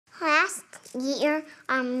year,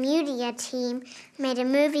 our media team made a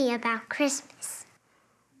movie about Christmas.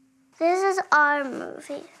 This is our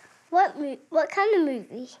movie. What kind of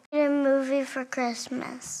movie? A movie for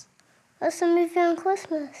Christmas. What's the movie on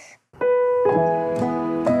Christmas?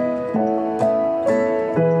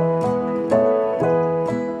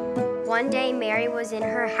 One day, Mary was in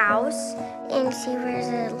her house, and she wears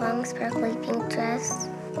a long, sparkly pink dress.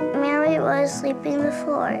 Mary was sweeping the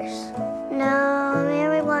floors. No,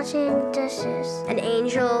 Mary washing dishes. An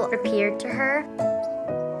angel appeared to her.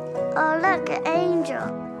 Oh, look, an angel.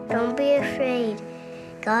 Don't be afraid.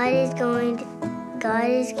 God has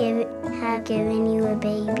given you a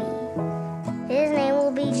baby. His name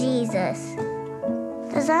will be Jesus.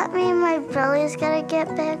 Does that mean my belly's gonna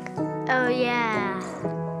get big? Oh, yeah.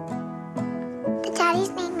 The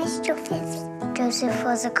daddy's name is Joseph. Joseph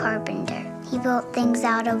was a carpenter. He built things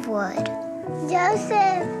out of wood.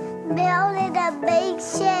 Joseph built a big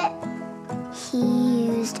ship. He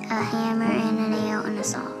used a hammer and a nail and a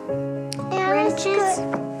saw. Wrenches,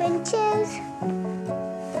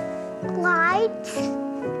 lights.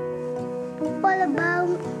 What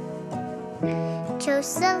about?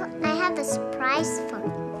 Joseph, I have a surprise for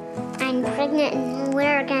you. I'm pregnant and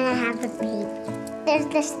we're gonna have a baby. There's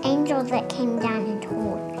this angel that came down and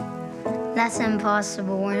told me. That's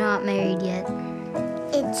impossible. We're not married yet.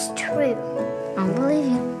 It's true. I believe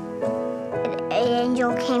you. An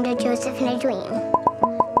angel came to Joseph in a dream.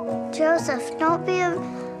 Joseph, don't be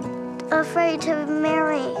afraid to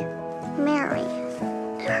marry Mary.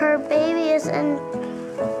 Her baby is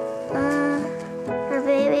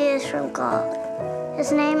from God.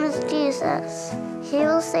 His name is Jesus. He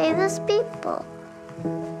will save his people.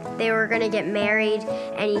 They were going to get married,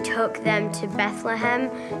 and he took them to Bethlehem.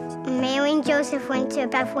 Mary and Joseph went to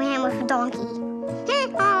Bethlehem with a donkey.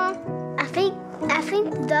 I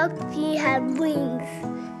think the donkey had wings.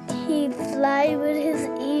 He'd fly with his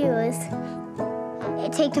ears.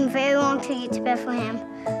 It took him very long to get to Bethlehem.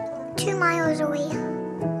 2 miles away.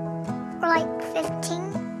 Or like 15.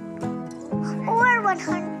 Or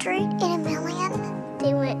 100 in a million.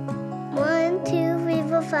 They went 1, 2, 3,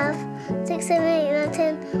 4, 5, 6, 7, 8, 9,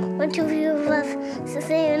 10. 1, 2, 3, 4, 5, 6,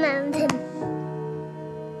 7, 8, 9, 10.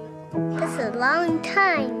 That's a long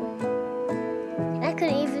time. I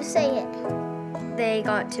couldn't even say it. They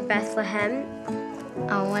got to Bethlehem.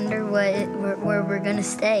 I wonder where we're gonna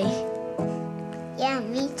stay. Yeah,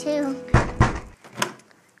 me too.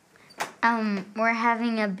 We're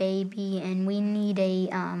having a baby and we need a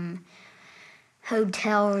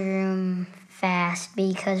hotel room fast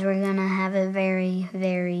because we're gonna have it very,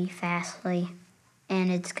 very fastly,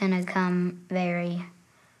 and it's gonna come very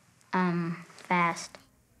fast.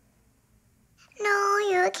 No,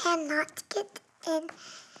 you cannot get in.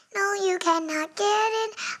 No, you cannot get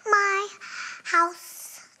in my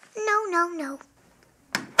house. No, no, no.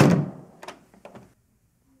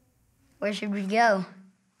 Where should we go?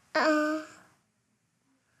 A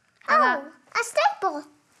staple.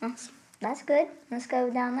 That's good. Let's go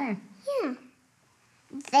down there. Yeah.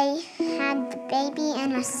 They had the baby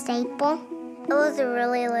in a staple. It was a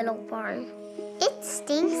really little barn. It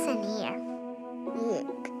stinks in here.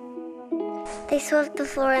 Yuck. They swept the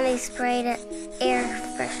floor and they sprayed air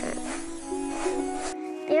freshener.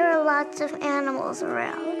 There were lots of animals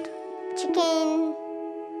around. Some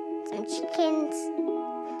chickens.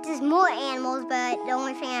 There's more animals, but the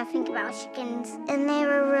only thing I think about is chickens. And they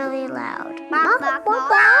were really loud.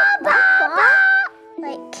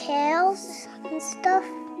 Like cows and stuff.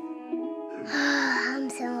 I'm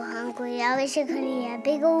so hungry. I wish I could eat a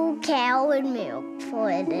big old cow with milk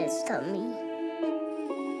for this tummy.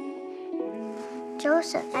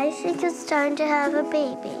 Joseph, I think it's time to have a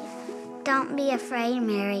baby. Don't be afraid,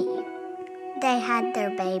 Mary. They had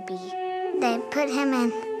their baby. They put him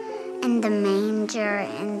in the manger,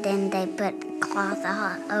 and then they put cloth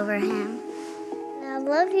over him. I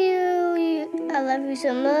love you. I love you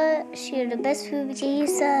so much. You're the best food,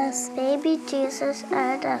 Jesus. Baby Jesus,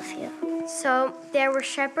 I love you. So there were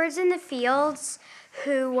shepherds in the fields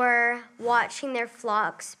who were watching their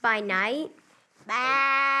flocks by night.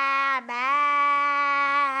 Ba, ba,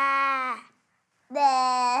 ba.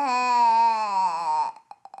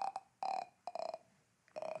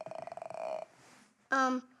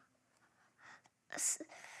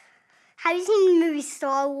 Have you seen the movie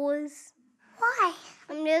Star Wars? Why?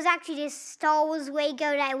 There's actually this Star Wars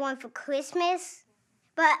Lego that I want for Christmas,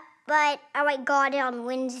 but I got it on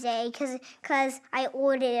Wednesday because I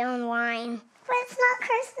ordered it online. But it's not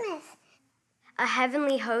Christmas. A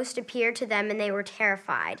heavenly host appeared to them, and they were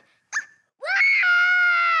terrified.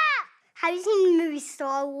 Have you seen the movie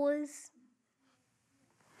Star Wars?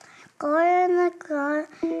 Glory in the God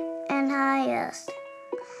and high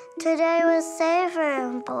Today was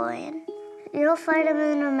Savior born. You'll find him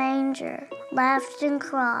in a manger, laughed and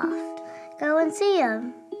croft. Go and see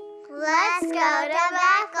him. Let's go to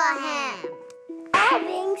Bethlehem. All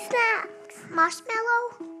being snacks.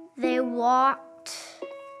 Marshmallow? They walked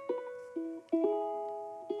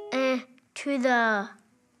to the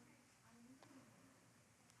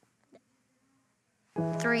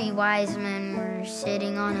 3 wise men were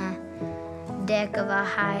sitting on a deck of a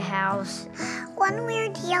high house. One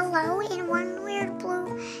weared yellow and one weared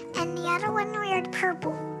blue and the other one weared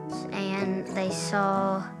purple. And they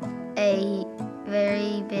saw a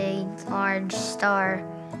very big, large star.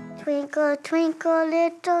 Twinkle, twinkle,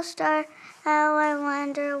 little star, how I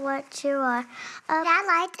wonder what you are. That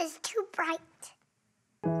light is too bright.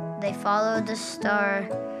 They followed the star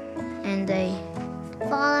and they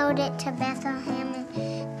Followed it to Bethlehem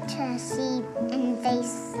to see, and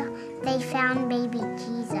they found baby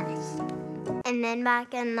Jesus. and then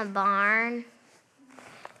back in the barn.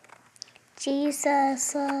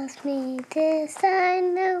 Jesus loves me, this I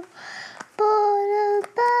know, for the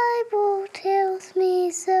Bible tells me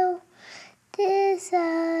so. This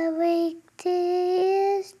I wake,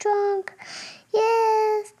 is strong,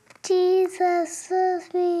 yes, Jesus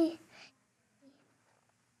loves me.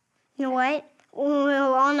 You know what? When we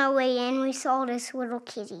were on our way in, we saw this little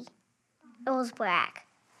kitty. It was black.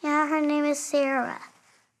 Yeah, her name is Sarah.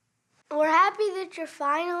 We're happy that you're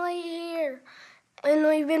finally here. And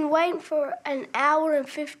we've been waiting for an hour and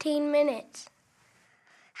 15 minutes.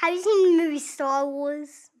 Have you seen the movie Star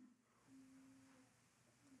Wars?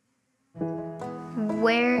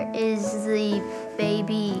 Where is the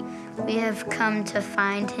baby? We have come to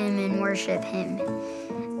find him and worship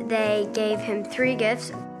him. They gave him 3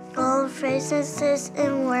 gifts. Gold, frankincense,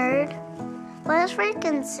 and word. What is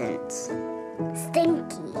frankincense?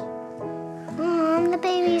 Stinky. The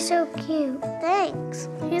baby's so cute. Thanks.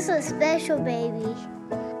 He's a special baby.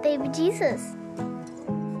 Baby Jesus.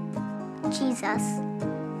 Jesus.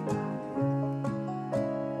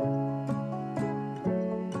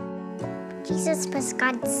 Jesus was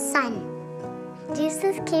God's son.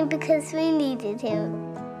 Jesus came because we needed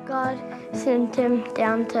him. God sent him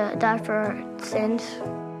down to die for our sins.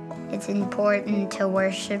 It's important to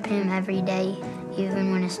worship him every day,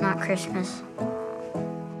 even when it's not Christmas.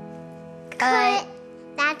 Cut.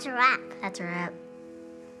 That's a wrap. That's a wrap.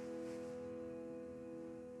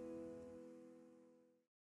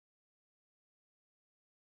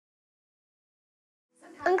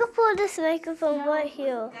 I'm gonna pull this microphone right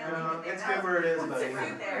here. It's good where it is, buddy. Yeah,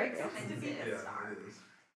 it is.